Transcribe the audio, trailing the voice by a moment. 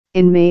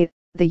In May,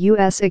 the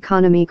U.S.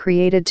 economy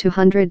created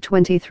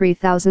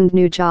 223,000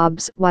 new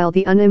jobs while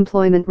the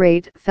unemployment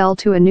rate fell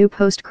to a new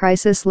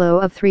post-crisis low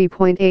of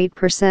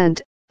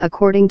 3.8%,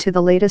 according to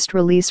the latest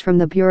release from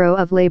the Bureau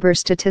of Labor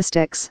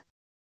Statistics.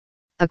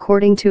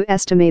 According to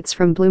estimates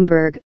from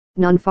Bloomberg,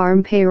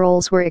 non-farm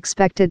payrolls were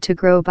expected to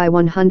grow by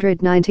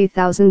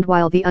 190,000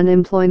 while the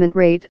unemployment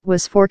rate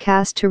was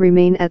forecast to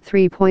remain at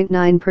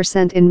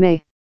 3.9% in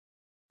May.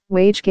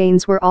 Wage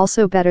gains were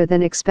also better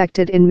than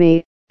expected in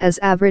May, as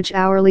average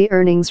hourly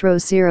earnings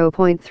rose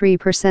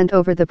 0.3%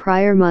 over the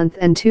prior month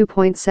and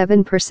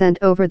 2.7%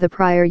 over the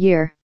prior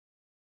year.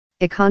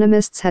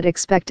 Economists had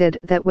expected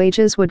that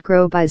wages would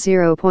grow by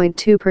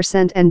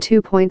 0.2% and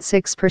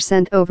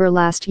 2.6% over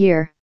last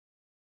year.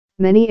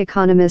 Many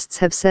economists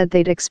have said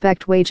they'd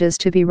expect wages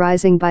to be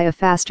rising by a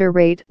faster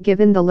rate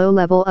given the low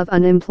level of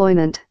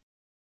unemployment.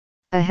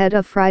 Ahead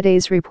of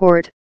Friday's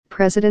report,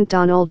 President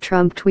Donald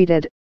Trump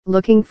tweeted,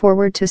 "Looking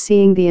forward to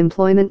seeing the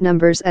employment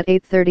numbers at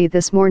 8:30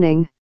 this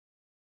morning."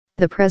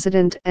 The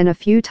president and a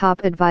few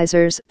top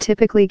advisors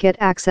typically get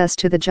access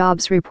to the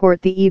jobs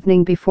report the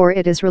evening before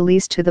it is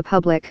released to the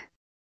public.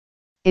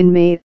 In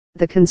May,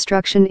 the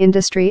construction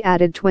industry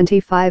added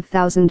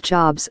 25,000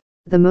 jobs,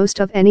 the most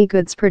of any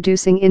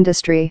goods-producing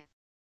industry.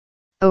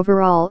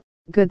 Overall,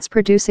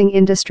 goods-producing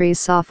industries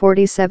saw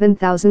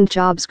 47,000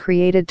 jobs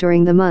created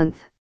during the month.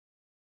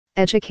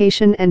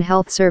 Education and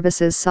health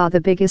services saw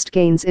the biggest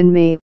gains in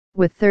May,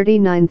 with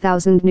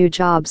 39,000 new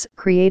jobs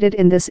created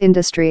in this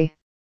industry.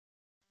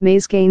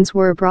 May's gains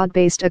were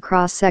broad-based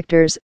across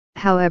sectors,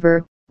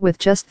 however, with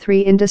just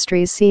 3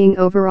 industries seeing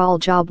overall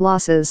job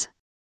losses.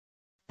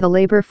 The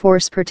labor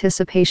force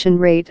participation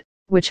rate,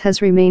 which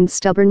has remained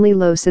stubbornly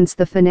low since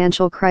the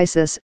financial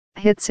crisis,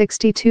 hit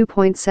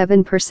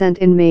 62.7%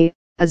 in May,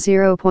 a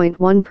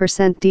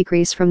 0.1%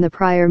 decrease from the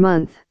prior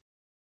month.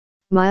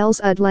 Miles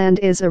Udland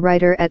is a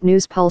writer at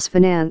News Pulse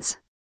Finance.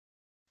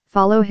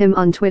 Follow him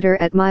on Twitter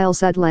at Miles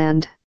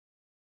Udland.